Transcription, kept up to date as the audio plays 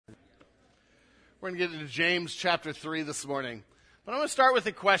We're going to get into James chapter 3 this morning. But I'm going to start with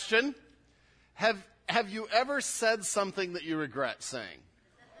a question. Have you ever said something that you regret saying?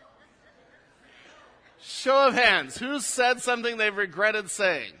 Show of hands. Who's said something they've regretted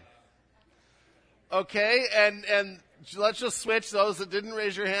saying? Okay, and let's just switch. Those that didn't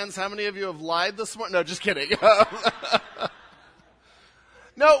raise your hands, how many of you have lied this morning? No, just kidding.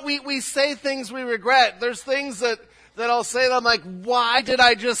 No, we say things we regret. There's things that I'll say that I'm like, why did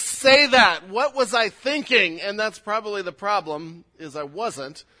I just say that? What was I thinking? And that's probably the problem, is I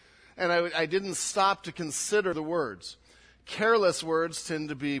wasn't. And I didn't stop to consider the words. Careless words tend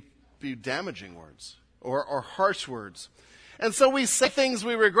to be damaging words or harsh words. And so we say things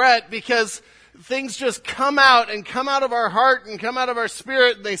we regret because things just come out of our heart and come out of our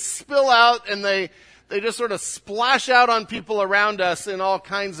spirit. And they spill out and they just sort of splash out on people around us in all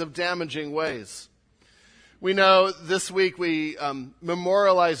kinds of damaging ways. We know this week we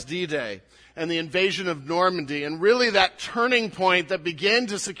memorialized D-Day and the invasion of Normandy, and really that turning point that began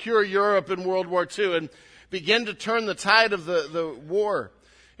to secure Europe in World War II and began to turn the tide of the war.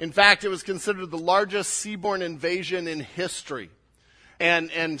 In fact, it was considered the largest seaborne invasion in history.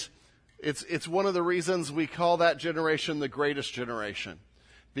 And it's one of the reasons we call that generation the greatest generation,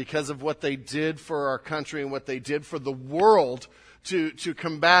 because of what they did for our country and what they did for the world to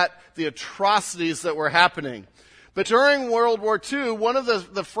combat the atrocities that were happening. But during World War II, one of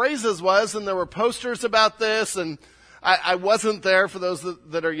the phrases was, and there were posters about this, and I wasn't there for those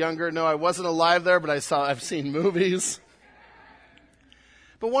that are younger. No, I wasn't alive there, but I've seen movies.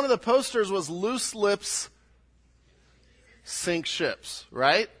 But one of the posters was loose lips sink ships,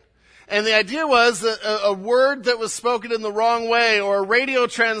 right? And the idea was that a word that was spoken in the wrong way, or a radio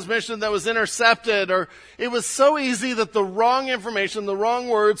transmission that was intercepted, or it was so easy that the wrong information, the wrong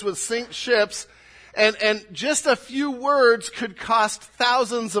words would sink ships, and just a few words could cost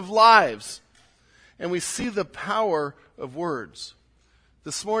thousands of lives. And we see the power of words.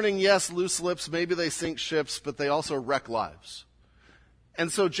 This morning, yes, loose lips, maybe they sink ships, but they also wreck lives. And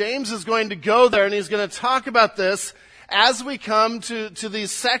so James is going to go there, and he's going to talk about this as we come to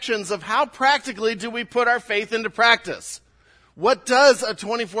these sections of how practically do we put our faith into practice. What does a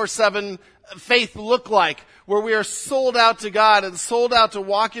 24/7 faith look like, where we are sold out to God and sold out to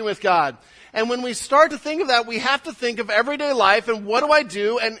walking with God? And when we start to think of that, we have to think of everyday life and what do I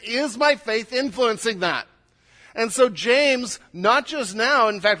do, and is my faith influencing that? And so James, not just now,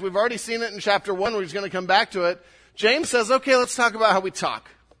 in fact, we've already seen it in chapter 1, where he's going to come back to it. James says, okay, let's talk about how we talk.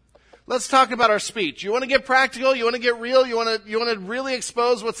 Let's talk about our speech. You want to get practical? You want to get real? You want to really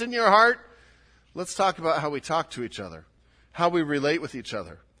expose what's in your heart? Let's talk about how we talk to each other, how we relate with each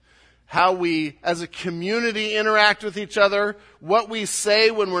other, how we as a community interact with each other, what we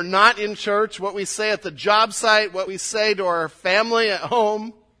say when we're not in church, what we say at the job site, what we say to our family at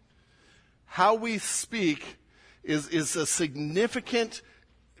home. How we speak is a significant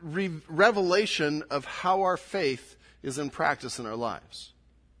revelation of how our faith is in practice in our lives.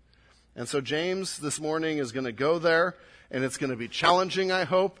 And so James this morning is going to go there, and it's going to be challenging, I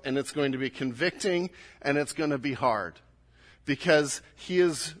hope, and it's going to be convicting, and it's going to be hard, because he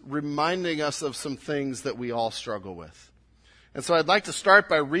is reminding us of some things that we all struggle with. And so I'd like to start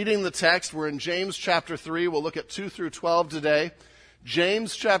by reading the text. We're in James chapter 3. We'll look at 2 through 12 today.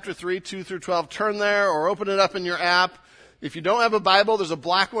 James chapter 3, 2 through 12. Turn there or open it up in your app. If you don't have a Bible, there's a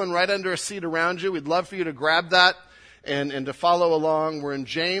black one right under a seat around you. We'd love for you to grab that and to follow along. We're in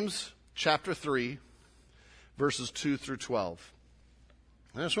James chapter 3, verses 2 through 12.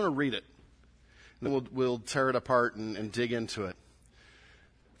 I just want to read it. And then we'll tear it apart and dig into it.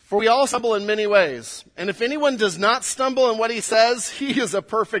 For we all stumble in many ways. And if anyone does not stumble in what he says, he is a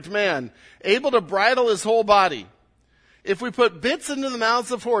perfect man, able to bridle his whole body. If we put bits into the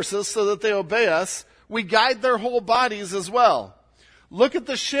mouths of horses so that they obey us, we guide their whole bodies as well. Look at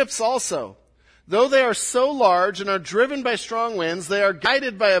the ships also. Though they are so large and are driven by strong winds, they are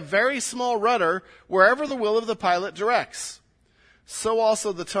guided by a very small rudder wherever the will of the pilot directs. So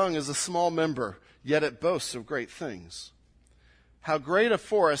also the tongue is a small member, yet it boasts of great things. How great a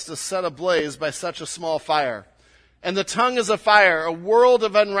forest is set ablaze by such a small fire. And the tongue is a fire, a world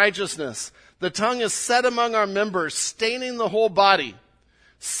of unrighteousness. The tongue is set among our members, staining the whole body,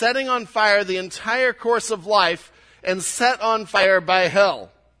 setting on fire the entire course of life, and set on fire by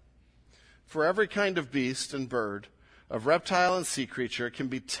hell. For every kind of beast and bird, of reptile and sea creature can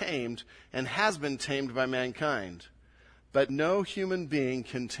be tamed and has been tamed by mankind. But no human being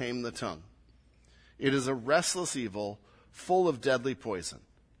can tame the tongue. It is a restless evil, full of deadly poison.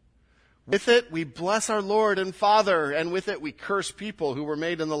 With it we bless our Lord and Father, and with it we curse people who were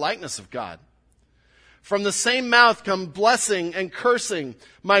made in the likeness of God. From the same mouth come blessing and cursing.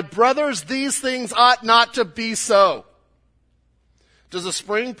 My brothers, these things ought not to be so. Does a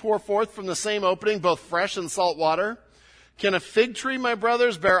spring pour forth from the same opening both fresh and salt water? Can a fig tree, my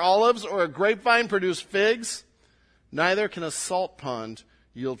brothers, bear olives, or a grapevine produce figs? Neither can a salt pond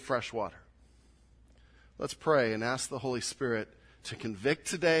yield fresh water. Let's pray and ask the Holy Spirit to convict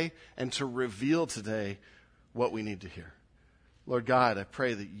today and to reveal today what we need to hear. Lord God, I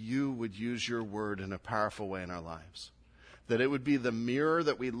pray that you would use your word in a powerful way in our lives. That it would be the mirror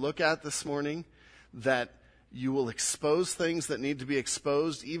that we look at this morning, that you will expose things that need to be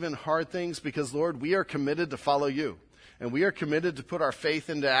exposed, even hard things, because, Lord, we are committed to follow you. And we are committed to put our faith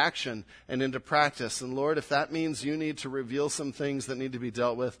into action and into practice. And, Lord, if that means you need to reveal some things that need to be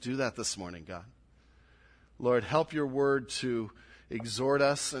dealt with, do that this morning, God. Lord, help your word to exhort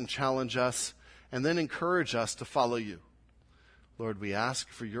us and challenge us, and then encourage us to follow you. Lord, we ask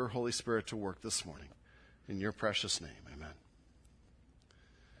for your Holy Spirit to work this morning. In your precious name, amen.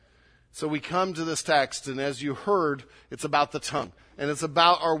 So we come to this text, and as you heard, it's about the tongue. And it's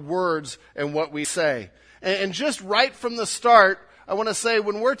about our words and what we say. And just right from the start, I want to say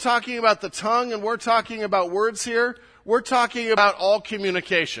when we're talking about the tongue and we're talking about words here, we're talking about all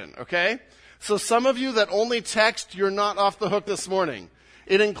communication, okay? So some of you that only text, you're not off the hook this morning.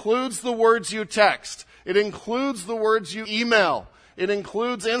 It includes the words you text. It includes the words you email. It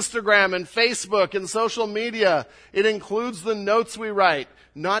includes Instagram and Facebook and social media. It includes the notes we write,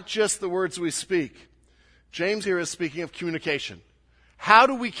 not just the words we speak. James here is speaking of communication. How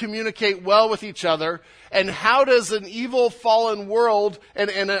do we communicate well with each other? And how does an evil, fallen world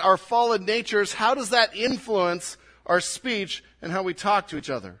and our fallen natures, how does that influence our speech and how we talk to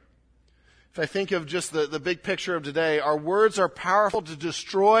each other? If I think of just the big picture of today, our words are powerful to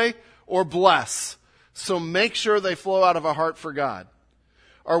destroy or bless. So make sure they flow out of a heart for God.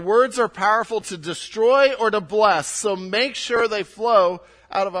 Our words are powerful to destroy or to bless. So make sure they flow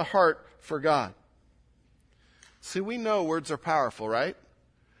out of a heart for God. See, we know words are powerful, right?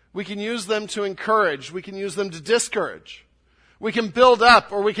 We can use them to encourage. We can use them to discourage. We can build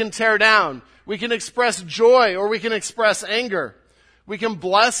up or we can tear down. We can express joy or we can express anger. We can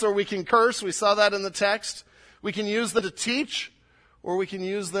bless or we can curse. We saw that in the text. We can use them to teach or we can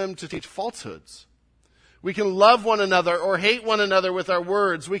use them to teach falsehoods. We can love one another or hate one another with our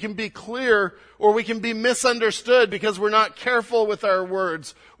words. We can be clear or we can be misunderstood because we're not careful with our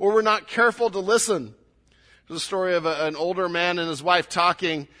words or we're not careful to listen. There's a story of an older man and his wife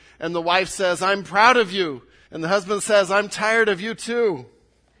talking, and the wife says, "I'm proud of you." And the husband says, "I'm tired of you too."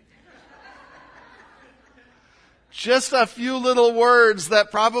 Just a few little words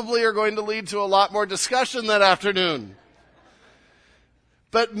that probably are going to lead to a lot more discussion that afternoon.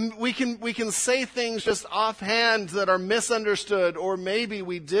 But we can say things just offhand that are misunderstood, or maybe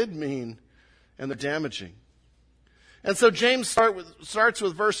we did mean, and they're damaging. And so James starts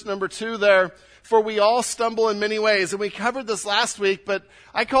with verse number 2 there, "For we all stumble in many ways." And we covered this last week, but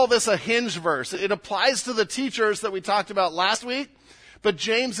I call this a hinge verse. It applies to the teachers that we talked about last week, but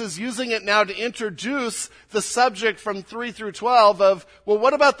James is using it now to introduce the subject from 3 through 12 of, well,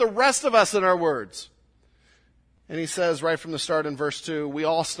 what about the rest of us in our words? And he says right from the start in verse 2, "We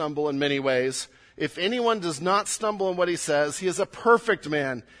all stumble in many ways. If anyone does not stumble in what he says, he is a perfect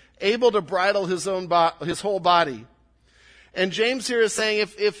man, able to bridle his whole body." And James here is saying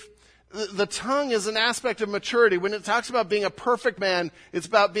if the tongue is an aspect of maturity, when it talks about being a perfect man, it's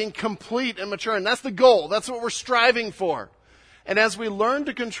about being complete and mature. And that's the goal. That's what we're striving for. And as we learn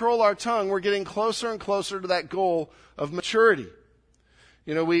to control our tongue, we're getting closer and closer to that goal of maturity.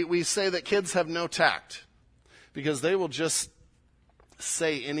 You know, we say that kids have no tact, because they will just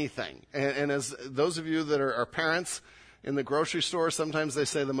say anything. And as those of you that are parents in the grocery store, sometimes they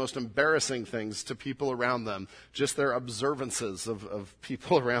say the most embarrassing things to people around them, just their observances of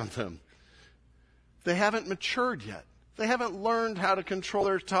people around them. They haven't matured yet. They haven't learned how to control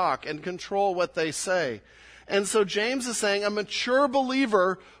their talk and control what they say. And so James is saying a mature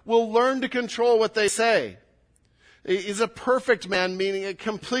believer will learn to control what they say. He's a perfect man, meaning a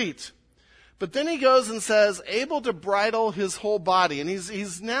complete. But then he goes and says, able to bridle his whole body. And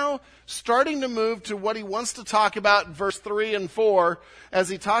he's now starting to move to what he wants to talk about in verse 3 and 4 as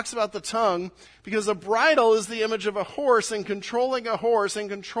he talks about the tongue, because a bridle is the image of a horse and controlling a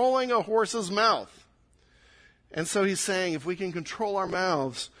horse's mouth. And so he's saying if we can control our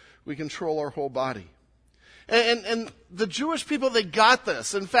mouths, we control our whole body. And the Jewish people, they got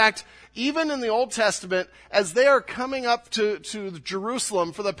this. In fact, even in the Old Testament, as they are coming up to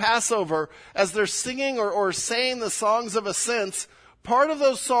Jerusalem for the Passover, as they're singing or saying the songs of ascents, part of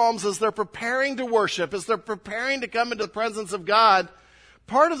those psalms as they're preparing to worship, as they're preparing to come into the presence of God,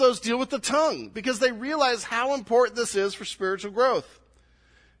 part of those deal with the tongue because they realize how important this is for spiritual growth.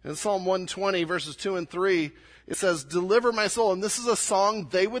 In Psalm 120, verses 2 and 3, it says, "Deliver my soul." And this is a song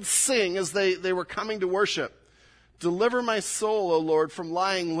they would sing as they were coming to worship. "Deliver my soul, O Lord, from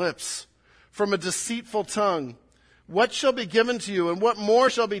lying lips, from a deceitful tongue. What shall be given to you, and what more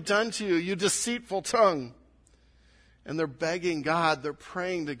shall be done to you, you deceitful tongue?" And they're begging God, they're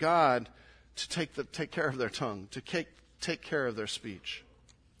praying to God to take care of their tongue, to take care of their speech.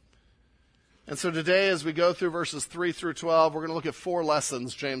 And so today, as we go through verses 3 through 12, we're going to look at 4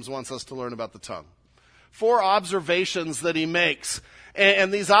 lessons James wants us to learn about the tongue. 4 observations that he makes.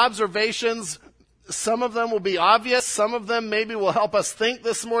 And these observations, some of them will be obvious, some of them maybe will help us think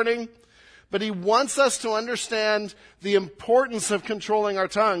this morning. But he wants us to understand the importance of controlling our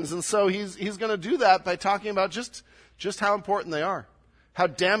tongues. And so he's going to do that by talking about just how important they are, how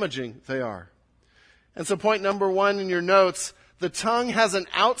damaging they are. And so point number 1 in your notes, the tongue has an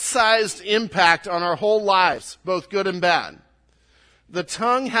outsized impact on our whole lives, both good and bad. The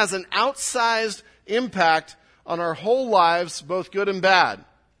tongue has an outsized impact on our whole lives, both good and bad.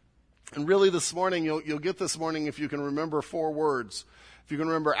 And really this morning, you'll get this morning if you can remember 4 words. If you can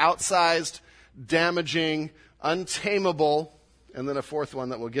remember outsized, damaging, untamable, and then a 4th one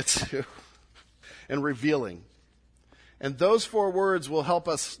that we'll get to, and revealing. And those 4 words will help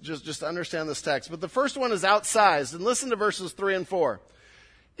us just understand this text. But the first one is outsized. And listen to verses 3 and 4.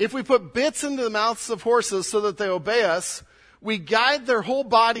 "If we put bits into the mouths of horses so that they obey us, we guide their whole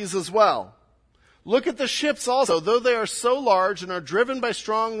bodies as well. Look at the ships also. Though they are so large and are driven by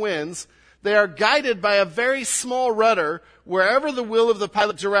strong winds, they are guided by a very small rudder wherever the will of the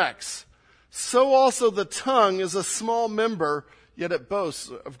pilot directs. So also the tongue is a small member, yet it boasts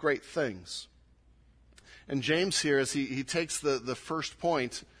of great things." And James here, as he takes the first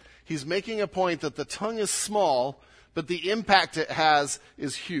point, he's making a point that the tongue is small, but the impact it has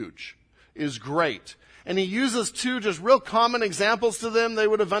is huge, is great. And he uses 2 just real common examples to them. They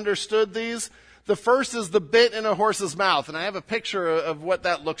would have understood these. The first is the bit in a horse's mouth. And I have a picture of what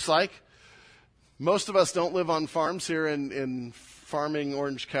that looks like. Most of us don't live on farms here in farming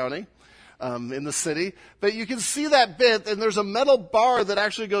Orange County. In the city. But you can see that bit, and there's a metal bar that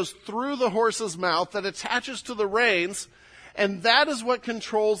actually goes through the horse's mouth that attaches to the reins, and that is what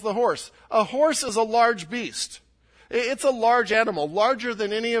controls the horse. A horse is a large beast. It's a large animal, larger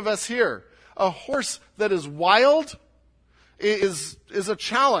than any of us here. A horse that is wild is a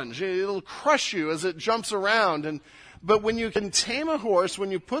challenge. It'll crush you as it jumps around. But when you can tame a horse,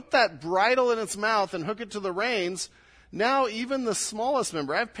 when you put that bridle in its mouth and hook it to the reins, now even the smallest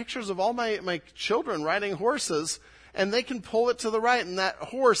member, I have pictures of all my children riding horses, and they can pull it to the right, and that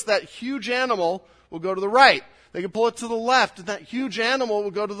horse, that huge animal, will go to the right. They can pull it to the left, and that huge animal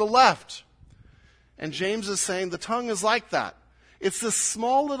will go to the left. And James is saying the tongue is like that. It's this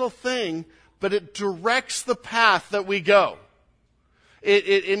small little thing, but it directs the path that we go.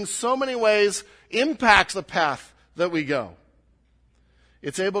 It in so many ways impacts the path that we go.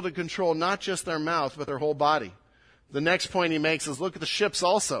 It's able to control not just their mouth, but their whole body. The next point he makes is look at the ships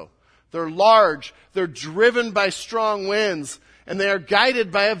also. They're large, they're driven by strong winds, and they are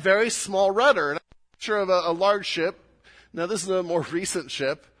guided by a very small rudder. And I'm a picture of a large ship. Now this is a more recent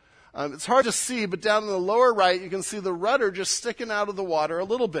ship. It's hard to see, but down in the lower right you can see the rudder just sticking out of the water a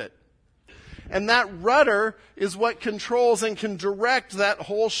little bit. And that rudder is what controls and can direct that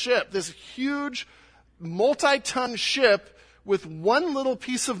whole ship. This huge multi-ton ship with one little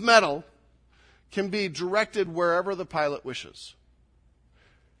piece of metal can be directed wherever the pilot wishes.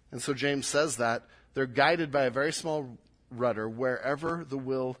 And so James says that they're guided by a very small rudder wherever the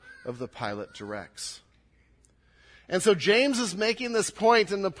will of the pilot directs. And so James is making this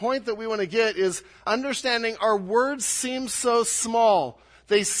point, and the point that we want to get is understanding our words seem so small.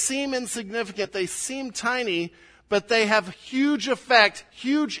 They seem insignificant. They seem tiny, but they have huge effect,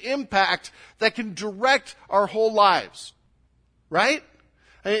 huge impact that can direct our whole lives. Right?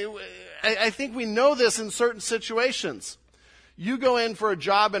 I think we know this in certain situations. You go in for a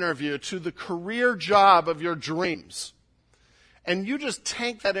job interview to the career job of your dreams, and you just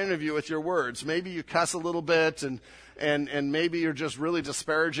tank that interview with your words. Maybe you cuss a little bit, and maybe you're just really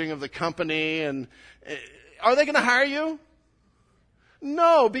disparaging of the company. And are they going to hire you?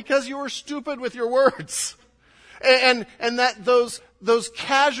 No, because you were stupid with your words. And that those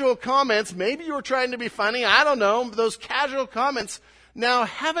casual comments, maybe you were trying to be funny, I don't know, those casual comments now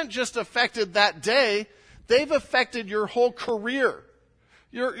haven't just affected that day, they've affected your whole career,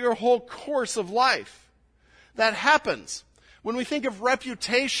 your whole course of life. That happens. When we think of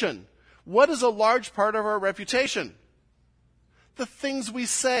reputation, what is a large part of our reputation? The things we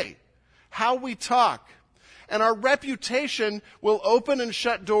say, how we talk. and our reputation will open and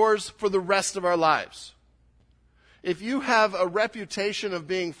shut doors for the rest of our lives. If you have a reputation of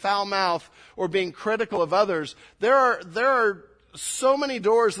being foul-mouthed or being critical of others, there are so many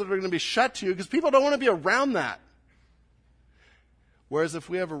doors that are going to be shut to you because people don't want to be around that. Whereas if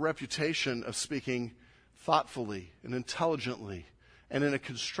we have a reputation of speaking thoughtfully and intelligently and in a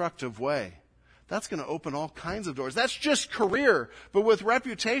constructive way, that's going to open all kinds of doors. That's just career. But with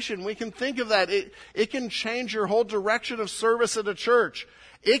reputation, we can think of that. It can change your whole direction of service at a church.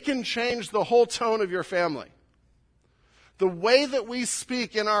 It can change the whole tone of your family. The way that we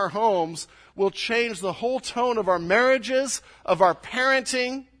speak in our homes will change the whole tone of our marriages, of our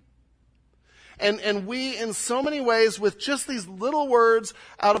parenting. And we, in so many ways, with just these little words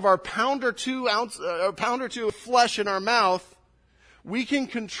out of our pound or two of flesh in our mouth, we can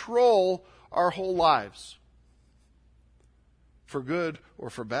control our whole lives, for good or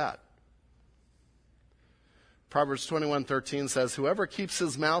for bad. Proverbs 21:13 says, "Whoever keeps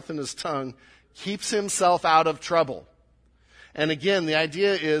his mouth and his tongue keeps himself out of trouble." And again, the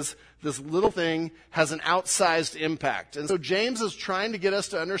idea is this little thing has an outsized impact. And so James is trying to get us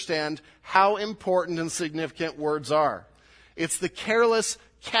to understand how important and significant words are. It's the careless,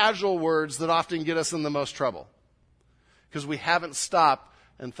 casual words that often get us in the most trouble because we haven't stopped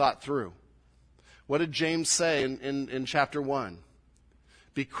and thought through. What did James say in chapter 1?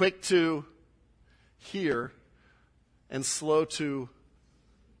 Be quick to hear and slow to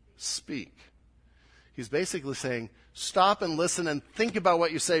speak. He's basically saying, stop and listen and think about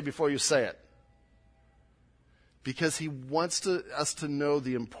what you say before you say it. Because he wants us to know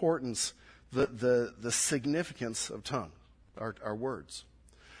the importance, the significance of tongue, our words.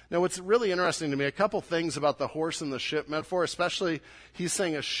 Now, what's really interesting to me, a couple things about the horse and the ship metaphor, especially he's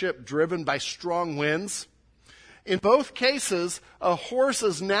saying a ship driven by strong winds. In both cases, a horse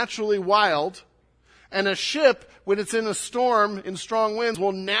is naturally wild, and a ship, when it's in a storm, in strong winds,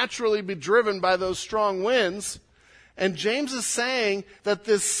 will naturally be driven by those strong winds. And James is saying that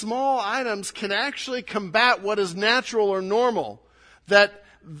these small items can actually combat what is natural or normal. That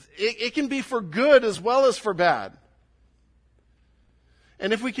it can be for good as well as for bad.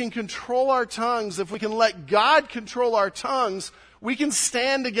 And if we can control our tongues, if we can let God control our tongues, we can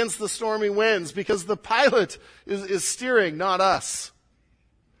stand against the stormy winds because the pilot is steering, not us.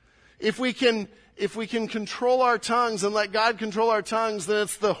 If we can control our tongues and let God control our tongues, then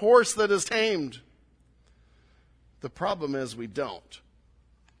it's the horse that is tamed. The problem is we don't.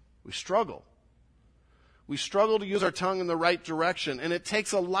 We struggle. We struggle to use our tongue in the right direction, and it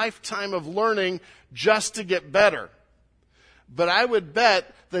takes a lifetime of learning just to get better. But I would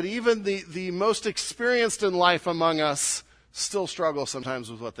bet that even the most experienced in life among us still struggle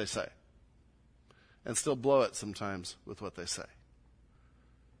sometimes with what they say, and still blow it sometimes with what they say.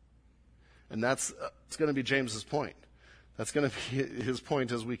 And that's going to be James's point. That's going to be his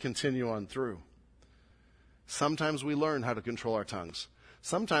point as we continue on through. Sometimes we learn how to control our tongues.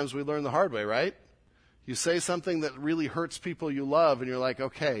 Sometimes we learn the hard way, right? You say something that really hurts people you love, and you're like,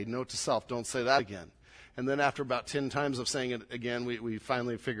 okay, note to self, don't say that again. And then after about 10 times of saying it again, we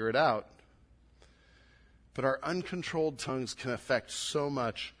finally figure it out. But our uncontrolled tongues can affect so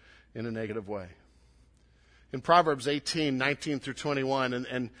much in a negative way. In Proverbs 18:19 through 21,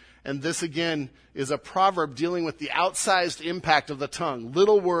 and this again is a proverb dealing with the outsized impact of the tongue.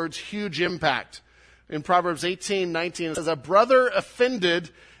 Little words, huge impact. In Proverbs 18:19, it says, "A brother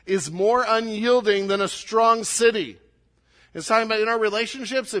offended is more unyielding than a strong city." It's talking about in our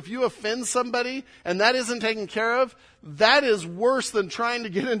relationships, if you offend somebody and that isn't taken care of, that is worse than trying to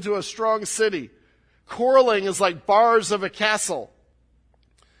get into a strong city. Quarreling is like bars of a castle.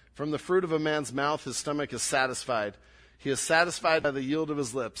 From the fruit of a man's mouth, his stomach is satisfied. He is satisfied by the yield of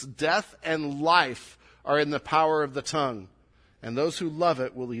his lips. Death and life are in the power of the tongue, and those who love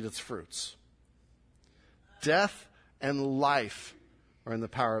it will eat its fruits. Death and life are in the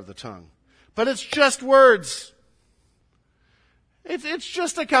power of the tongue. But it's just words. It's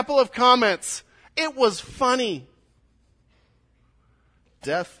just a couple of comments. It was funny.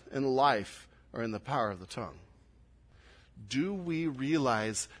 Death and life are in the power of the tongue. Do we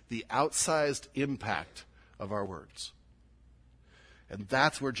realize the outsized impact of our words? And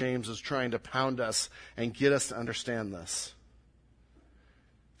that's where James is trying to pound us and get us to understand this.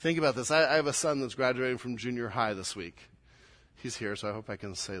 Think about this. I have a son that's graduating from junior high this week. He's here, so I hope I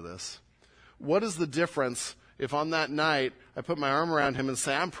can say this. What is the difference if on that night I put my arm around him and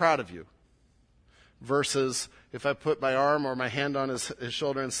say, "I'm proud of you," versus if I put my arm or my hand on his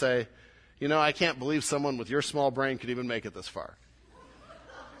shoulder and say, "You know, I can't believe someone with your small brain could even make it this far."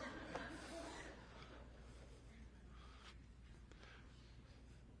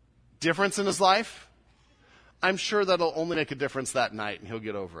 Difference in his life? I'm sure that'll only make a difference that night and he'll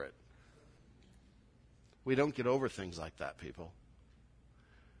get over it. We don't get over things like that, people.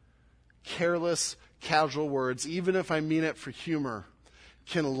 Careless, casual words, even if I mean it for humor,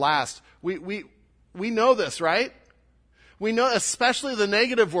 can last. We know this, right? We know, especially the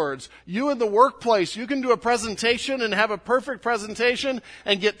negative words. You in the workplace, you can do a presentation and have a perfect presentation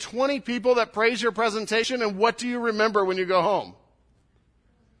and get 20 people that praise your presentation, and what do you remember when you go home?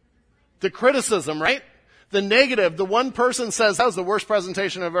 The criticism, right? The negative. The one person says, that was the worst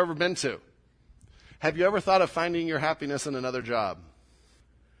presentation I've ever been to. Have you ever thought of finding your happiness in another job?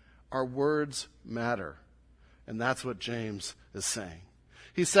 Our words matter. And that's what James is saying.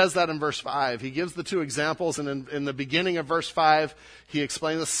 He says that in verse 5. He gives the two examples, and in the beginning of verse 5, he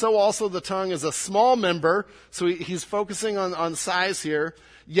explains this. So also the tongue is a small member, so he's focusing on size here,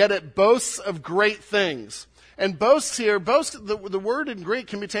 yet it boasts of great things. And boasts here, the word in Greek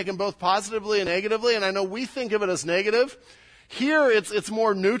can be taken both positively and negatively, and I know we think of it as negative. Here it's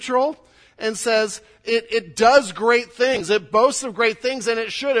more neutral, and says it does great things. It boasts of great things, and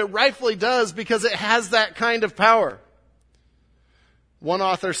it rightfully does, because it has that kind of power. One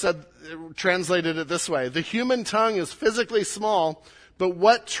author translated it this way: the human tongue is physically small, but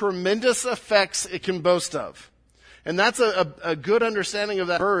what tremendous effects it can boast of. And that's a good understanding of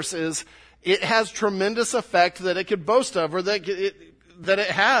that verse, is it has tremendous effect that it could boast of, or that it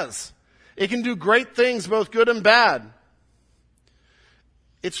has. It can do great things, both good and bad.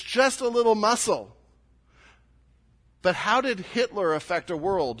 It's just a little muscle. But how did Hitler affect a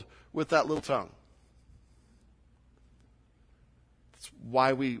world with that little tongue? That's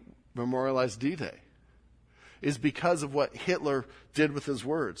why we memorialize D-Day, is because of what Hitler did with his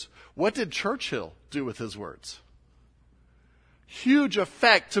words. What did Churchill do with his words? Huge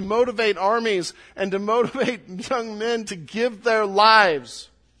effect to motivate armies and to motivate young men to give their lives.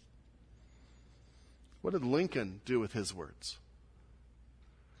 What did Lincoln do with his words?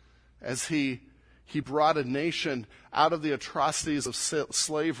 As he brought a nation out of the atrocities of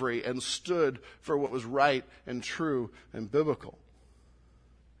slavery and stood for what was right and true and biblical.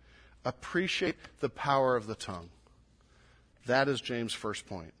 Appreciate the power of the tongue. That is James' first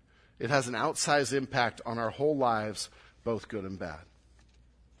point. It has an outsized impact on our whole lives, both good and bad.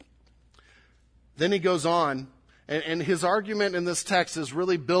 Then he goes on, and his argument in this text is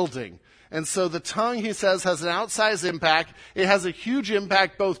really building. And so the tongue, he says, has an outsized impact. It has a huge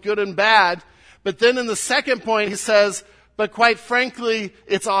impact, both good and bad. But then in the second point, he says, but quite frankly,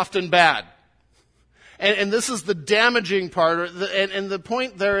 it's often bad. And this is the damaging part. And the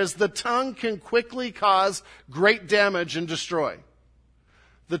point there is the tongue can quickly cause great damage and destroy.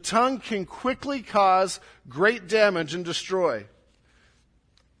 The tongue can quickly cause great damage and destroy.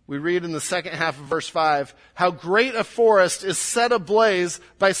 We read in the second half of verse 5, how great a forest is set ablaze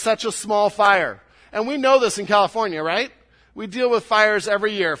by such a small fire. And we know this in California, right? We deal with fires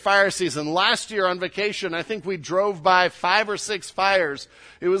every year, fire season. Last year on vacation, I think we drove by 5 or 6 fires.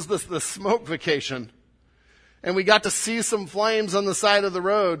 It was the smoke vacation. And we got to see some flames on the side of the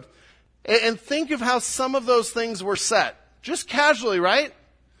road. And think of how some of those things were set. Just casually, right?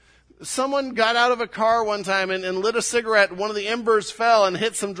 Someone got out of a car one time and lit a cigarette. One of the embers fell and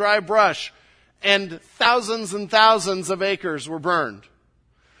hit some dry brush, and thousands of acres were burned.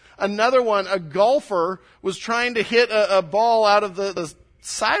 Another one, a golfer was trying to hit a ball out of the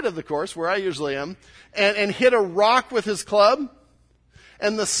side of the course, where I usually am, and hit a rock with his club,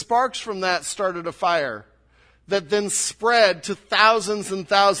 and the sparks from that started a fire that then spread to thousands and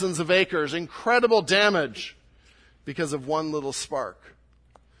thousands of acres. Incredible damage because of one little spark.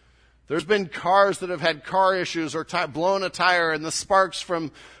 There's been cars that have had car issues or blown a tire, and the sparks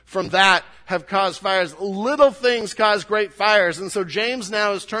from that have caused fires. Little things cause great fires. And so James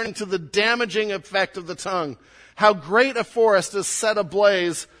now is turning to the damaging effect of the tongue. How great a forest is set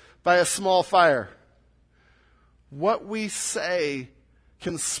ablaze by a small fire. What we say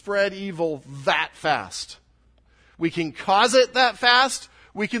can spread evil that fast. We can cause it that fast.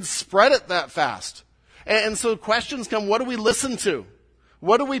 We can spread it that fast. And so questions come, what do we listen to?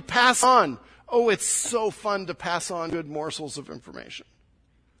 What do we pass on? Oh, it's so fun to pass on good morsels of information.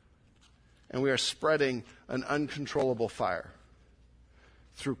 And we are spreading an uncontrollable fire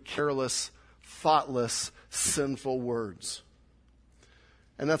through careless, thoughtless, sinful words.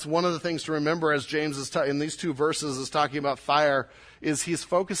 And that's one of the things to remember as James is in these two verses is talking about fire, is he's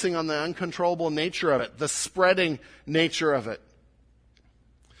focusing on the uncontrollable nature of it, the spreading nature of it.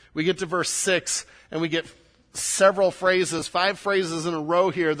 We get to verse 6 and we get several phrases, 5 phrases in a row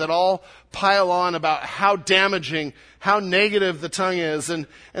here that all pile on about how damaging, how negative the tongue is. And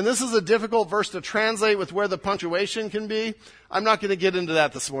this is a difficult verse to translate with where the punctuation can be. I'm not going to get into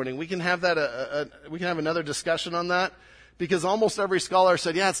that this morning. We can have we can have another discussion on that, because almost every scholar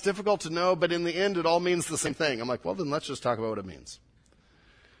said, yeah, it's difficult to know, but in the end it all means the same thing. I'm like, well, then let's just talk about what it means.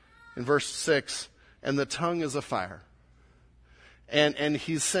 In verse 6, and the tongue is a fire. And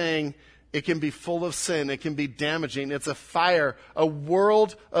he's saying it can be full of sin. It can be damaging. It's a fire, a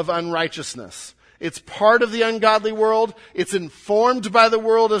world of unrighteousness. It's part of the ungodly world. It's informed by the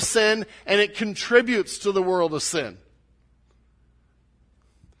world of sin, and it contributes to the world of sin.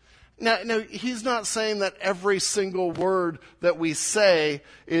 Now, he's not saying that every single word that we say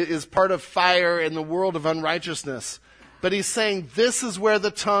is part of fire in the world of unrighteousness. But he's saying this is where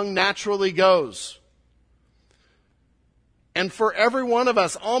the tongue naturally goes. And for every one of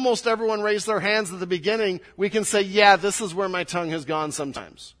us, almost everyone raised their hands at the beginning, we can say, yeah, this is where my tongue has gone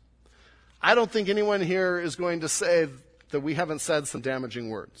sometimes. I don't think anyone here is going to say that we haven't said some damaging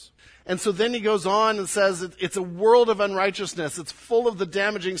words. And so then he goes on and says it's a world of unrighteousness. It's full of the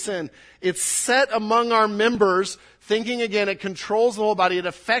damaging sin. It's set among our members, thinking again, it controls the whole body. It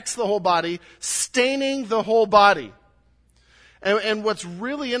affects the whole body, staining the whole body. And what's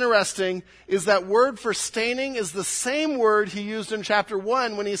really interesting is that word for staining is the same word he used in chapter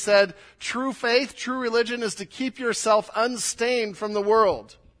 1 when he said, true faith, true religion is to keep yourself unstained from the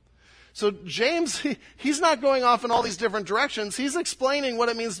world. So James, he's not going off in all these different directions. He's explaining what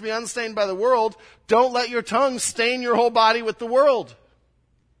it means to be unstained by the world. Don't let your tongue stain your whole body with the world.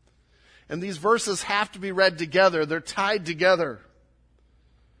 And these verses have to be read together. They're tied together.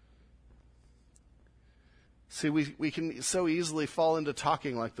 See, we can so easily fall into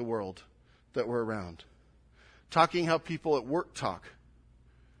talking like the world that we're around. Talking how people at work talk.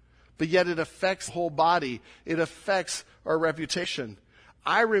 But yet it affects the whole body. It affects our reputation.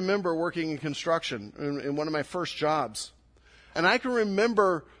 I remember working in construction in one of my first jobs. And I can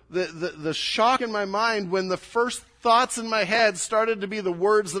remember the shock in my mind when the first thoughts in my head started to be the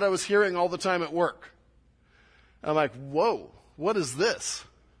words that I was hearing all the time at work. I'm like, whoa, what is this?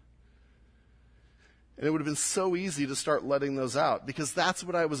 And it would have been so easy to start letting those out because that's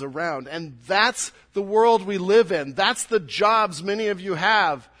what I was around. And that's the world we live in. That's the jobs many of you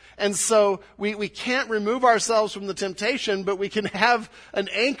have. And so we can't remove ourselves from the temptation, but we can have an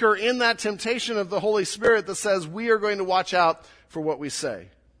anchor in that temptation of the Holy Spirit that says we are going to watch out for what we say.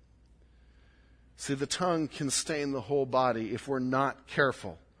 See, the tongue can stain the whole body if we're not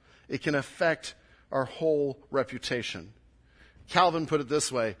careful. It can affect our whole reputation. Calvin put it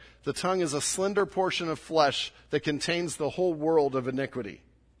this way, the tongue is a slender portion of flesh that contains the whole world of iniquity.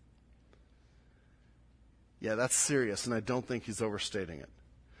 Yeah, that's serious, and I don't think he's overstating it,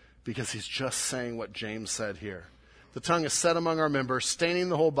 because he's just saying what James said here. The tongue is set among our members, staining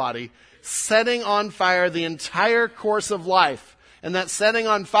the whole body, setting on fire the entire course of life. And that setting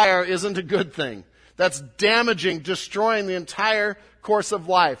on fire isn't a good thing. That's damaging, destroying the entire course of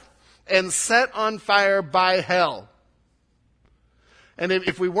life. And set on fire by hell. And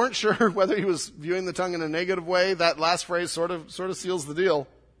if we weren't sure whether he was viewing the tongue in a negative way, that last phrase sort of seals the deal.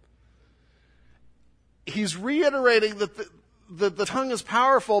 He's reiterating that the tongue is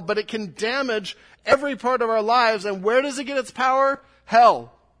powerful, but it can damage every part of our lives. And where does it get its power?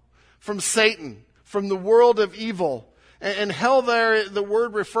 Hell. From Satan. From the world of evil. And hell there, the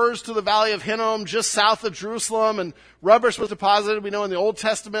word refers to the valley of Hinnom, just south of Jerusalem. And rubbish was deposited. We know in the Old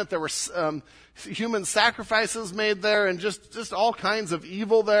Testament there were human sacrifices made there and just all kinds of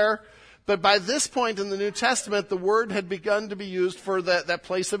evil there. But by this point in the New Testament, the word had begun to be used for that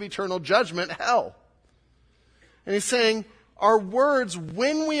place of eternal judgment, hell. And he's saying, our words,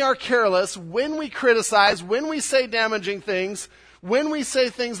 when we are careless, when we criticize, when we say damaging things, when we say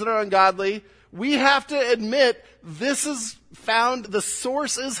things that are ungodly, we have to admit this is found, the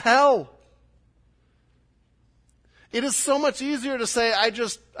source is hell. It is so much easier to say, I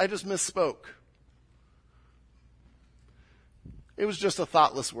just misspoke. It was just a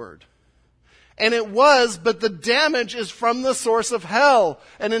thoughtless word. And it was, but the damage is from the source of hell.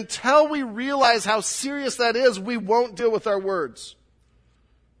 And until we realize how serious that is, we won't deal with our words.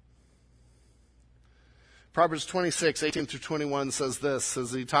 Proverbs 26, 18 through 21 says this,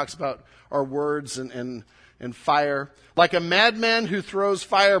 as he talks about our words and fire. Like a madman who throws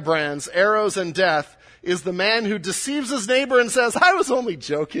firebrands, arrows, and death is the man who deceives his neighbor and says, I was only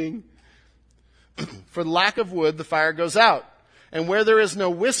joking. For lack of wood, the fire goes out. And where there is no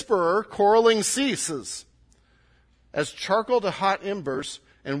whisperer, quarreling ceases. As charcoal to hot embers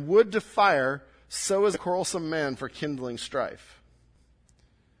and wood to fire, so is a quarrelsome man for kindling strife.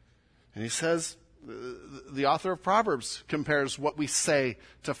 And he says, The author of Proverbs compares what we say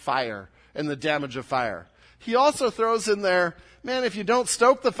to fire and the damage of fire. He also throws in there, man, if you don't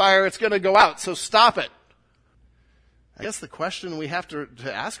stoke the fire, it's going to go out, so stop it. I guess the question we have to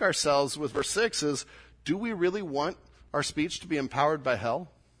ask ourselves with verse 6 is, do we really want our speech to be empowered by hell?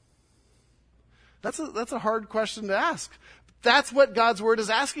 That's a hard question to ask. That's what God's word is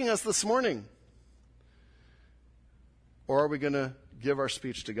asking us this morning. Or are we going to give our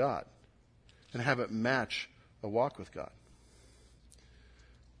speech to God and have it match a walk with God?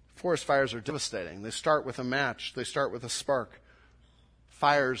 Forest fires are devastating. They start with a match. They start with a spark.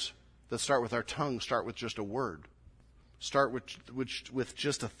 Fires that start with our tongue start with just a word. Start with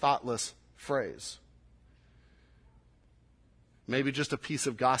just a thoughtless phrase. Maybe just a piece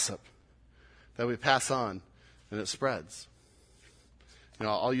of gossip that we pass on and it spreads.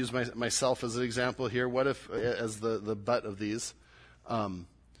 I'll use myself as an example here. What if, as the butt of these,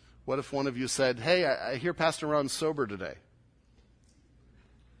 what if one of you said, hey, I hear Pastor Ron's sober today.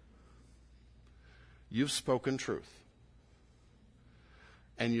 You've spoken truth.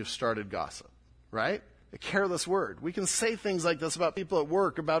 And you've started gossip, right? A careless word. We can say things like this about people at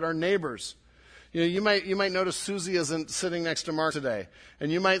work, about our neighbors. You might notice Susie isn't sitting next to Mark today.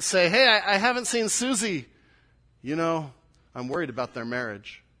 And you might say, hey, I haven't seen Susie. I'm worried about their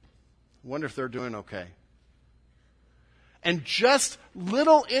marriage. Wonder if they're doing okay. And just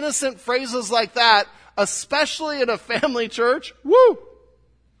little innocent phrases like that, especially in a family church, woo!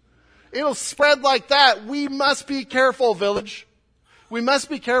 It'll spread like that. We must be careful, village. We must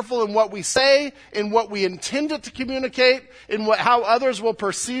be careful in what we say, in what we intend it to communicate, in how others will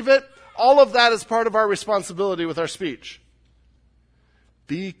perceive it. All of that is part of our responsibility with our speech.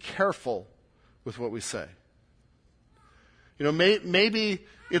 Be careful with what we say. Maybe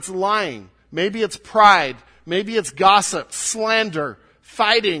it's lying. Maybe it's pride. Maybe it's gossip, slander,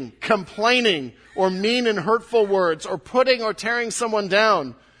 fighting, complaining, or mean and hurtful words, or putting or tearing someone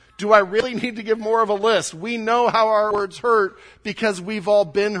down. Do I really need to give more of a list? We know how our words hurt because we've all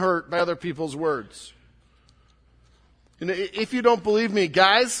been hurt by other people's words. If you don't believe me,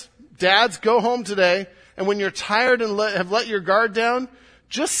 guys, dads, go home today, and when you're tired and have let your guard down,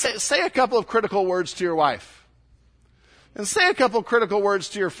 just say a couple of critical words to your wife. And say a couple of critical words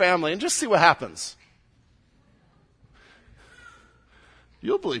to your family, and just see what happens.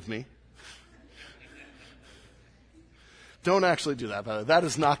 You'll believe me. Don't actually do that, by the way. That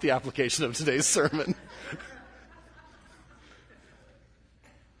is not the application of today's sermon.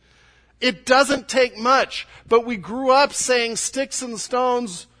 It doesn't take much, but we grew up saying sticks and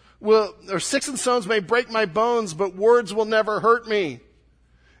stones may break my bones, but words will never hurt me.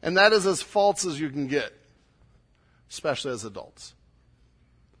 And that is as false as you can get, especially as adults.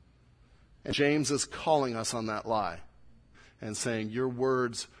 And James is calling us on that lie and saying your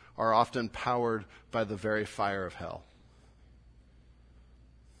words are often powered by the very fire of hell.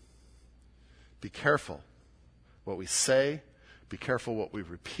 Be careful what we say. Be careful what we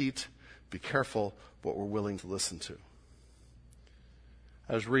repeat. Be careful what we're willing to listen to.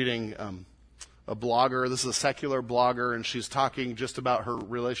 I was reading a blogger. This is a secular blogger, and she's talking just about her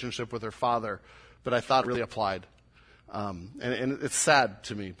relationship with her father, but I thought it really applied. And it's sad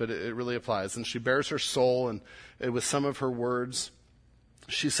to me, but it really applies. And she bears her soul, and with some of her words,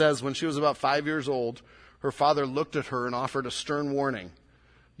 she says when she was about 5 years old, her father looked at her and offered a stern warning.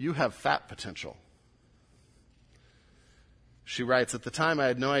 You have fat potential. She writes, at the time I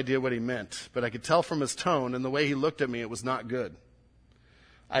had no idea what he meant, but I could tell from his tone and the way he looked at me it was not good.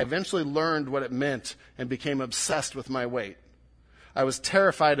 I eventually learned what it meant and became obsessed with my weight. I was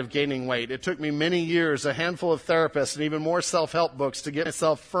terrified of gaining weight. It took me many years, a handful of therapists, and even more self-help books to get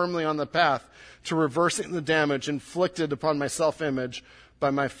myself firmly on the path to reversing the damage inflicted upon my self-image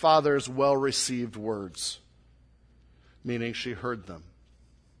by my father's well-received words. Meaning she heard them.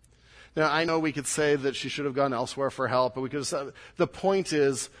 Now, I know we could say that she should have gone elsewhere for help, but we could have said, the point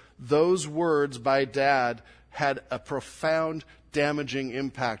is, those words by Dad had a profound, damaging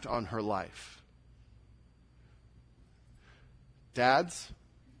impact on her life. Dads,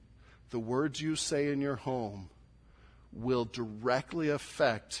 the words you say in your home will directly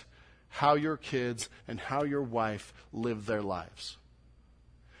affect how your kids and how your wife live their lives.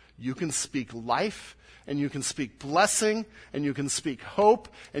 You can speak life, and you can speak blessing, and you can speak hope,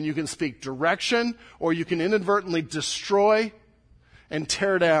 and you can speak direction, or you can inadvertently destroy and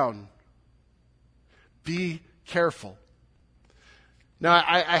tear down. Be careful. Now,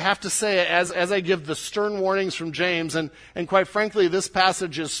 I have to say, as I give the stern warnings from James, and quite frankly, this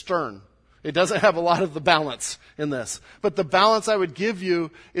passage is stern. It doesn't have a lot of the balance in this. But the balance I would give you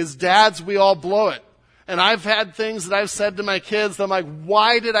is, dads, we all blow it. And I've had things that I've said to my kids that I'm like,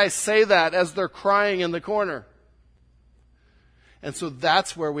 why did I say that, as they're crying in the corner? And so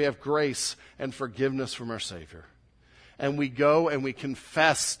that's where we have grace and forgiveness from our Savior. And we go and we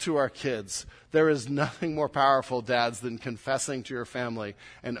confess to our kids. There is nothing more powerful, dads, than confessing to your family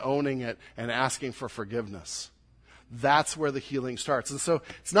and owning it and asking for forgiveness. That's where the healing starts. And so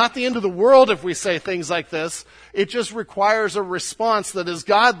it's not the end of the world if we say things like this. It just requires a response that is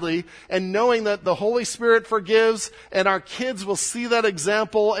godly, and knowing that the Holy Spirit forgives, and our kids will see that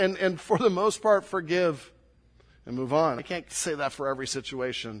example and for the most part forgive and move on. I can't say that for every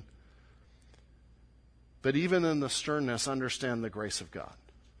situation. But even in the sternness, understand the grace of God.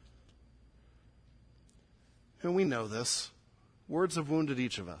 And we know this. Words have wounded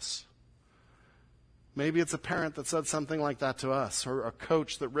each of us. Maybe it's a parent that said something like that to us, or a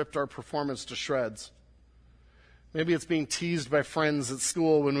coach that ripped our performance to shreds. Maybe it's being teased by friends at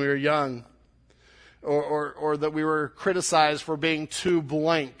school when we were young, or that we were criticized for being too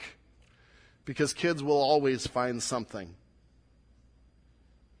blank, because kids will always find something.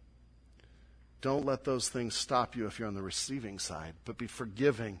 Don't let those things stop you if you're on the receiving side, but be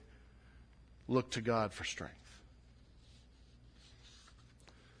forgiving. Look to God for strength.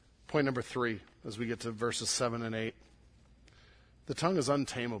 Point number 3, as we get to verses 7 and 8. The tongue is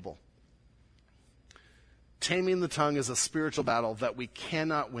untamable. Taming the tongue is a spiritual battle that we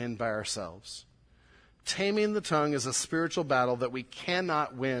cannot win by ourselves. Taming the tongue is a spiritual battle that we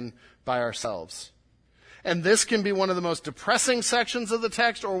cannot win by ourselves. And this can be one of the most depressing sections of the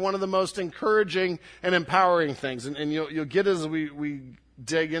text, or one of the most encouraging and empowering things. And you'll get it as we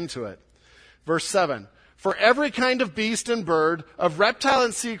dig into it. Verse 7. For every kind of beast and bird, of reptile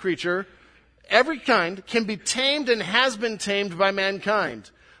and sea creature, every kind can be tamed and has been tamed by mankind.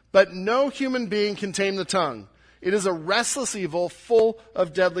 But no human being can tame the tongue. It is a restless evil full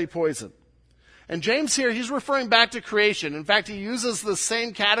of deadly poison. And James here, he's referring back to creation. In fact, he uses the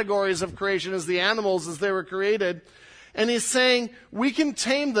same categories of creation as the animals as they were created. And he's saying we can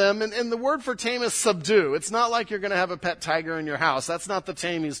tame them. And the word for tame is subdue. It's not like you're going to have a pet tiger in your house. That's not the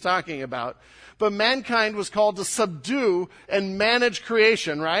tame he's talking about. But mankind was called to subdue and manage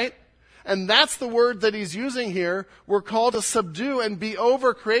creation, right? And that's the word that he's using here. We're called to subdue and be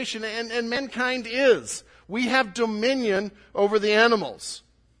over creation. And mankind is. We have dominion over the animals.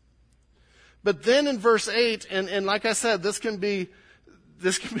 But then in verse 8, and like I said, this can be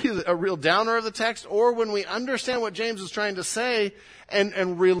a real downer of the text, or when we understand what James is trying to say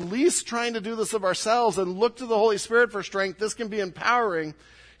and release trying to do this of ourselves and look to the Holy Spirit for strength, this can be empowering.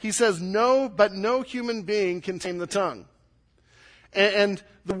 He says, but no human being can tame the tongue. And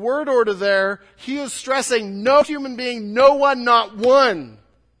the word order there, he is stressing no human being, no one, not one,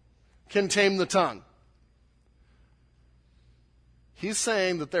 can tame the tongue. He's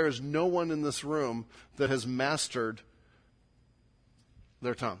saying that there is no one in this room that has mastered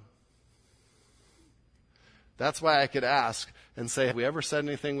their tongue. That's why I could ask and say, have we ever said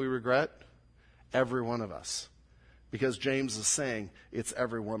anything we regret? Every one of us. Because James is saying it's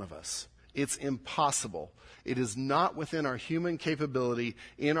every one of us. It's impossible. It is not within our human capability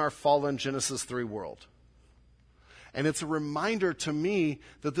in our fallen Genesis 3 world. And it's a reminder to me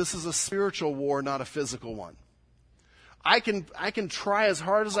that this is a spiritual war, not a physical one. I can try as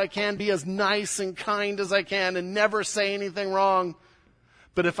hard as I can, be as nice and kind as I can, and never say anything wrong.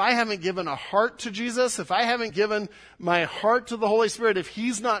 But if I haven't given a heart to Jesus, if I haven't given my heart to the Holy Spirit, if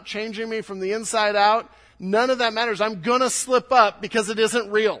He's not changing me from the inside out, none of that matters. I'm going to slip up because it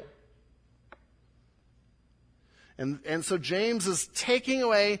isn't real. And so James is taking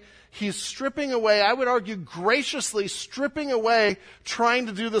away, he's stripping away, I would argue graciously stripping away trying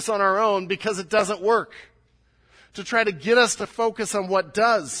to do this on our own because it doesn't work. To try to get us to focus on what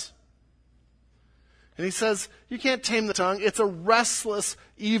does. And he says, you can't tame the tongue. It's a restless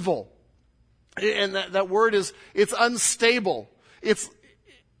evil. And that word is, it's unstable. It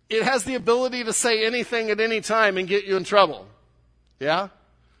has the ability to say anything at any time and get you in trouble. Yeah?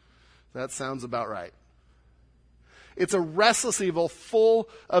 That sounds about right. It's a restless evil full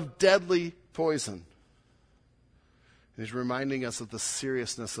of deadly poison. And he's reminding us of the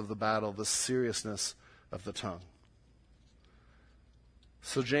seriousness of the battle, the seriousness of the tongue.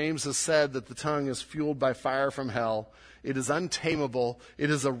 So James has said that the tongue is fueled by fire from hell. It is untamable.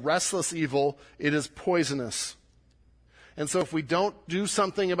 It is a restless evil. It is poisonous. And so if we don't do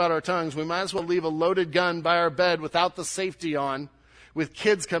something about our tongues, we might as well leave a loaded gun by our bed without the safety on, with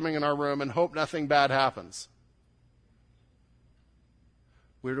kids coming in our room, and hope nothing bad happens.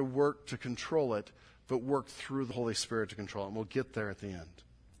 We're to work to control it, but work through the Holy Spirit to control it. And we'll get there at the end.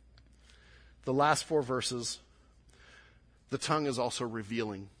 The last 4 verses, the tongue is also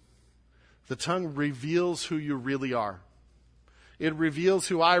revealing. The tongue reveals who you really are. It reveals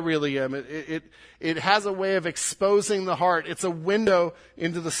who I really am. It has a way of exposing the heart. It's a window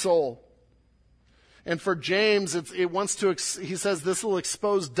into the soul. And for James, he says this will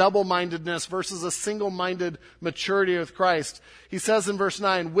expose double-mindedness versus a single-minded maturity with Christ. He says in verse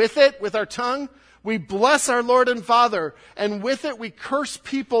 9, with our tongue, we bless our Lord and Father, and with it we curse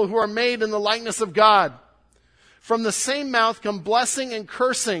people who are made in the likeness of God. From the same mouth come blessing and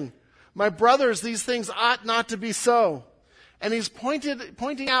cursing. My brothers, these things ought not to be so. And he's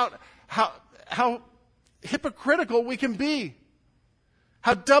pointing out how hypocritical we can be.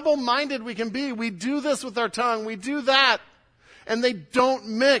 How double-minded we can be. We do this with our tongue. We do that. And they don't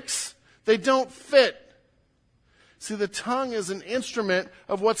mix. They don't fit. See, the tongue is an instrument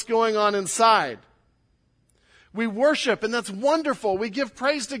of what's going on inside. We worship, and that's wonderful. We give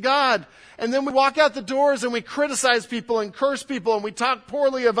praise to God. And then we walk out the doors and we criticize people and curse people and we talk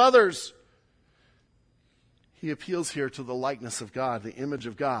poorly of others. He appeals here to the likeness of God, the image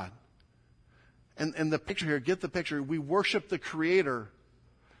of God. And the picture here, get the picture. We worship the Creator,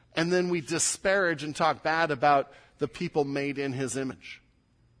 and then we disparage and talk bad about the people made in His image.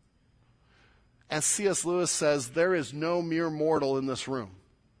 As C.S. Lewis says, there is no mere mortal in this room.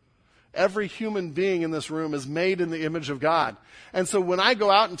 Every human being in this room is made in the image of God. And so when I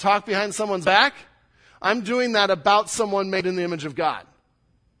go out and talk behind someone's back, I'm doing that about someone made in the image of God.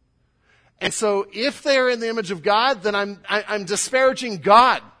 And so if they're in the image of God, then I'm disparaging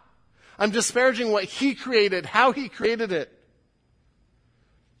God. I'm disparaging what He created, how He created it.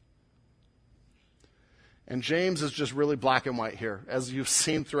 And James is just really black and white here, as you've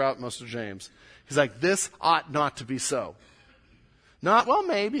seen throughout most of James. He's like, this ought not to be so. Not, well,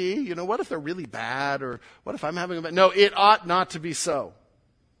 maybe, what if they're really bad, or what if I'm having a bad... No, it ought not to be so.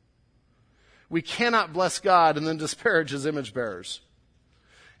 We cannot bless God and then disparage His image bearers.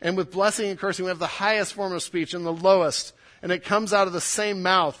 And with blessing and cursing, we have the highest form of speech and the lowest. And it comes out of the same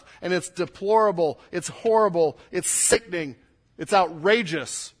mouth. And it's deplorable. It's horrible. It's sickening. It's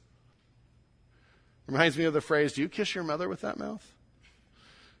outrageous. Reminds me of the phrase, do you kiss your mother with that mouth?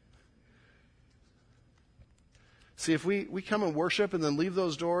 See, if we come and worship and then leave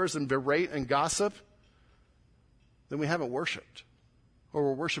those doors and berate and gossip, then we haven't worshiped. Or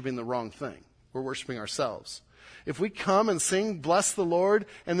we're worshiping the wrong thing. We're worshiping ourselves. If we come and sing, bless the Lord,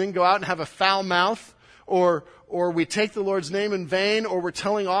 and then go out and have a foul mouth, or we take the Lord's name in vain, or we're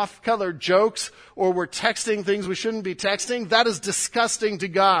telling off-color jokes, or we're texting things we shouldn't be texting, that is disgusting to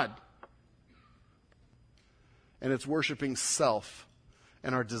God. And it's worshiping self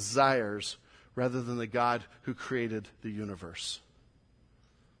and our desires rather than the God who created the universe.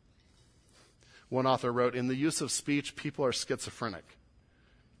 One author wrote, in the use of speech, people are schizophrenic.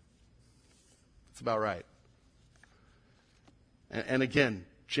 That's about right. And again,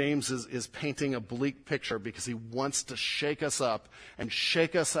 James is painting a bleak picture because he wants to shake us up and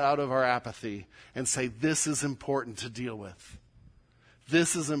shake us out of our apathy and say, this is important to deal with.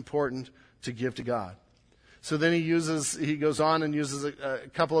 This is important to give to God. So then he goes on and uses a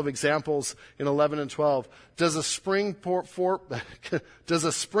couple of examples in 11 and 12. Does a spring pour forth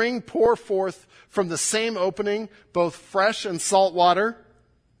from the same opening both fresh and salt water?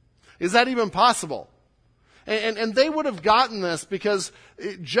 Is that even possible? And they would have gotten this because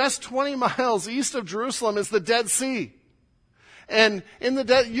just 20 miles east of Jerusalem is the Dead Sea. And in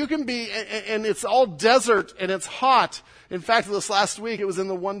the you can be, and it's all desert and it's hot. In fact, this last week it was in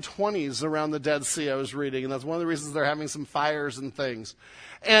the 120s around the Dead Sea I was reading, and that's one of the reasons they're having some fires and things.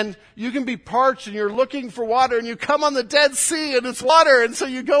 And you can be parched and you're looking for water and you come on the Dead Sea and it's water, and so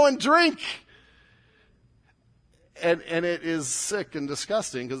you go and drink. And it is sick and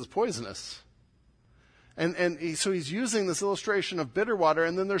disgusting because it's poisonous. So he's using this illustration of bitter water,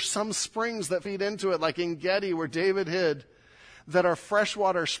 and then there's some springs that feed into it, like in Gedi where David hid, that are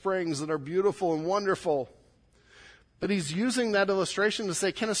freshwater springs that are beautiful and wonderful. But he's using that illustration to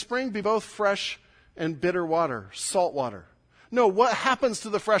say, can a spring be both fresh and bitter water, salt water? No, what happens to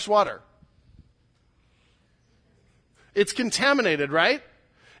the fresh water? It's contaminated, right?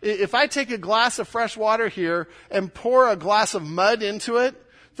 If I take a glass of fresh water here and pour a glass of mud into it,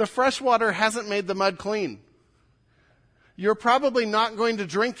 the fresh water hasn't made the mud clean. You're probably not going to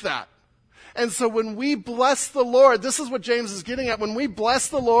drink that. And so when we bless the Lord, this is what James is getting at. When we bless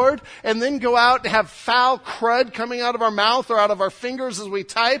the Lord and then go out and have foul crud coming out of our mouth or out of our fingers as we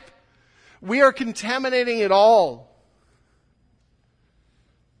type, we are contaminating it all.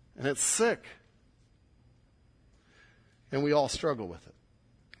 And it's sick. And we all struggle with it.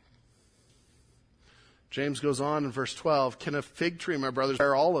 James goes on in verse 12, can a fig tree, my brothers,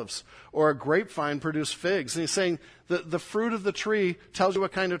 bear olives, or a grapevine produce figs? And he's saying the fruit of the tree tells you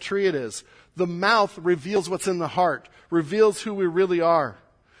what kind of tree it is. The mouth reveals what's in the heart, reveals who we really are.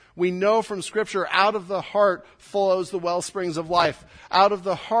 We know from Scripture, out of the heart flows the well springs of life. Out of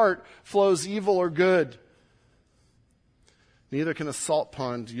the heart flows evil or good. Neither can a salt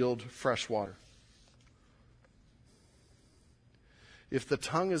pond yield fresh water. If the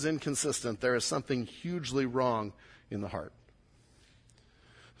tongue is inconsistent, there is something hugely wrong in the heart.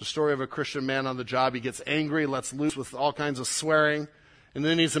 The story of a Christian man on the job, he gets angry, lets loose with all kinds of swearing, and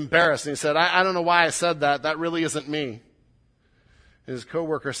then he's embarrassed. And he said, I don't know why I said that. That really isn't me. And his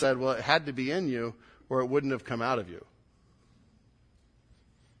coworker said, well, it had to be in you or it wouldn't have come out of you.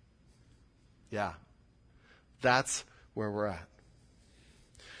 Yeah, that's where we're at.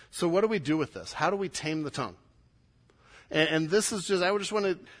 So what do we do with this? How do we tame the tongue? And this is just, I would just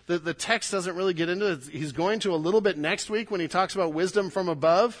want to, the text doesn't really get into it. He's going to a little bit next week when he talks about wisdom from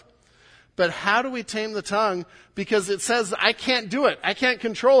above. But how do we tame the tongue? Because it says, I can't do it. I can't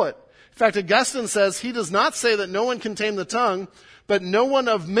control it. In fact, Augustine says he does not say that no one can tame the tongue, but no one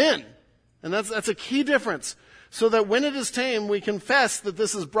of men. And that's a key difference. So that when it is tamed, we confess that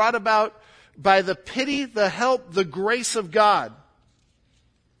this is brought about by the pity, the help, the grace of God.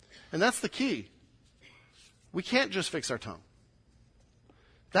 And that's the key. We can't just fix our tongue.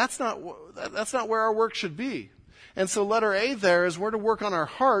 That's not where our work should be. And so letter A there is we're to work on our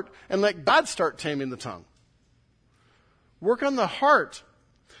heart and let God start taming the tongue. Work on the heart.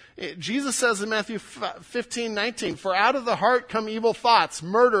 Jesus says in Matthew 15:19, for out of the heart come evil thoughts,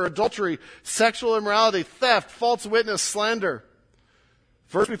 murder, adultery, sexual immorality, theft, false witness, slander.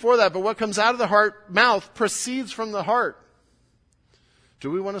 Verse before that, but what comes out of the mouth proceeds from the heart. Do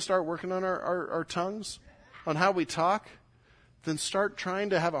we want to start working on our tongues? On how we talk? Then start trying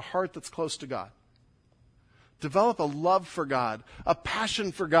to have a heart that's close to God. Develop a love for God, a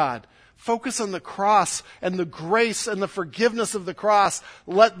passion for God. Focus on the cross and the grace and the forgiveness of the cross.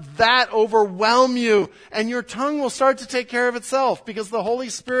 Let that overwhelm you, and your tongue will start to take care of itself because the Holy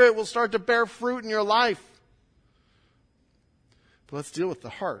Spirit will start to bear fruit in your life. But let's deal with the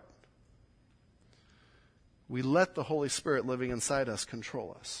heart. We let the Holy Spirit living inside us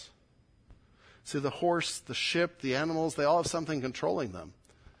control us. See, the horse, the ship, the animals, they all have something controlling them.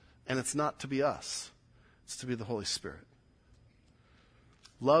 And it's not to be us. It's to be the Holy Spirit.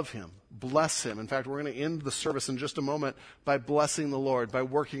 Love Him. Bless Him. In fact, we're going to end the service in just a moment by blessing the Lord, by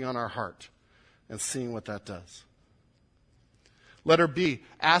working on our heart and seeing what that does. Letter B,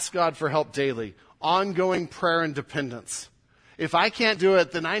 ask God for help daily. Ongoing prayer and dependence. If I can't do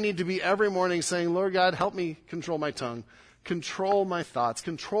it, then I need to be every morning saying, Lord God, help me control my tongue. Control my thoughts.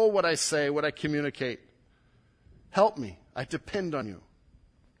 Control what I say, what I communicate. Help me. I depend on you.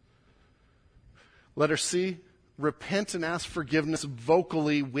 Letter C, repent and ask forgiveness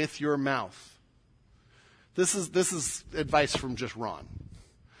vocally with your mouth. This is advice from just Ron.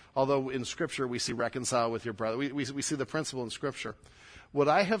 Although in Scripture we see reconcile with your brother. We see the principle in Scripture. What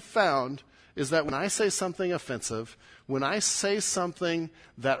I have found is that when I say something offensive, when I say something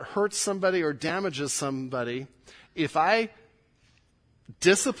that hurts somebody or damages somebody, if I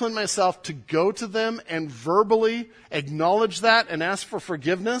discipline myself to go to them and verbally acknowledge that and ask for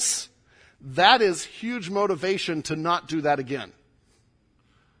forgiveness, that is huge motivation to not do that again.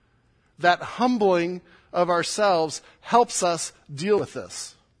 That humbling of ourselves helps us deal with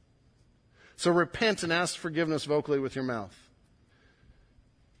this. So repent and ask forgiveness vocally with your mouth.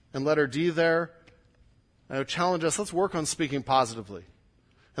 And letter D there, I would challenge us, let's work on speaking positively.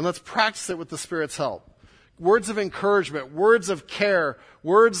 And let's practice it with the Spirit's help. Words of encouragement, words of care,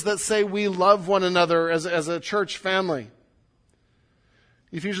 words that say we love one another as a church family.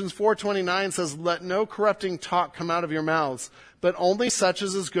 Ephesians 4:29 says, let no corrupting talk come out of your mouths, but only such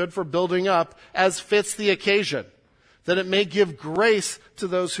as is good for building up, as fits the occasion, that it may give grace to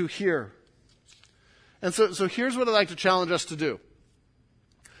those who hear. And so here's what I'd like to challenge us to do.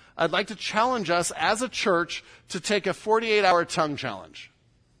 I'd like to challenge us as a church to take a 48-hour tongue challenge.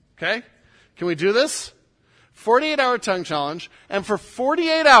 Okay? Can we do this? 48-hour tongue challenge. And for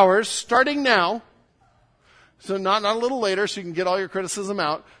 48 hours, starting now, so not a little later so you can get all your criticism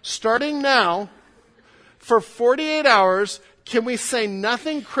out, starting now, for 48 hours, can we say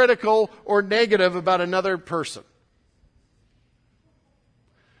nothing critical or negative about another person?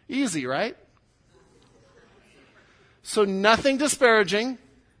 Easy, right? So nothing disparaging.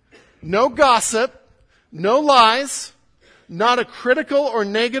 No gossip, no lies, not a critical or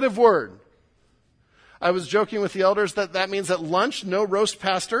negative word. I was joking with the elders that means at lunch, no roast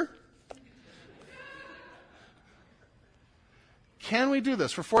pastor. Can we do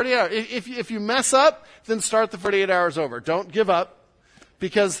this for 48 hours? If you mess up, then start the 48 hours over. Don't give up,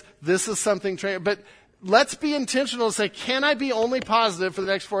 because this is something. But let's be intentional and say, can I be only positive for the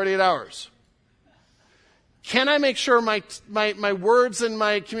next 48 hours? Can I make sure my words and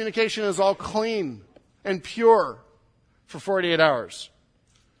my communication is all clean and pure for 48 hours?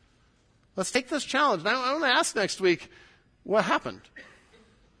 Let's take this challenge. Now, I want to ask next week, what happened?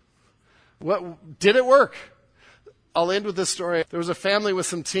 What did it work? I'll end with this story. There was a family with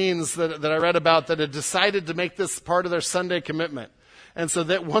some teens that I read about that had decided to make this part of their Sunday commitment. And so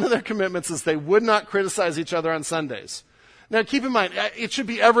that one of their commitments is they would not criticize each other on Sundays. Now, keep in mind, it should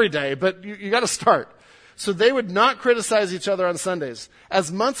be every day, but you got to start. So they would not criticize each other on Sundays.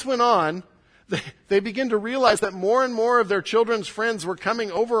 As months went on, they began to realize that more and more of their children's friends were coming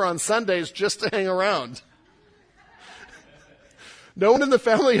over on Sundays just to hang around. No one in the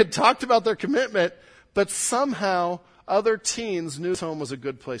family had talked about their commitment, but somehow other teens knew home was a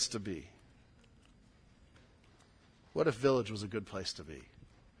good place to be. What if Village was a good place to be?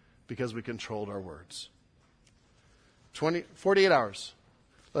 Because we controlled our words. 48 hours.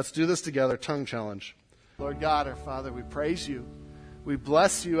 Let's do this together. Tongue challenge. Lord God, our Father, we praise you. We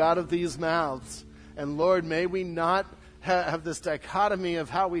bless you out of these mouths. And Lord, may we not have this dichotomy of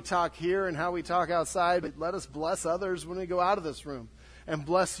how we talk here and how we talk outside, but let us bless others when we go out of this room, and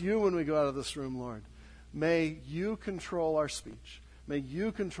bless you when we go out of this room, Lord. May you control our speech. May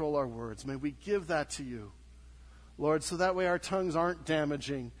you control our words. May we give that to you, Lord, so that way our tongues aren't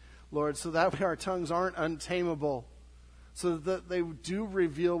damaging, Lord, so that way our tongues aren't untamable, so that they do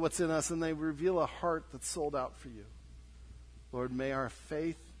reveal what's in us and they reveal a heart that's sold out for you. Lord, may our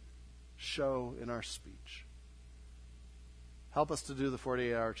faith show in our speech. Help us to do the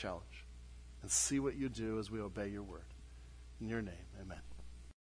 48-hour challenge and see what you do as we obey your word. In your name, amen.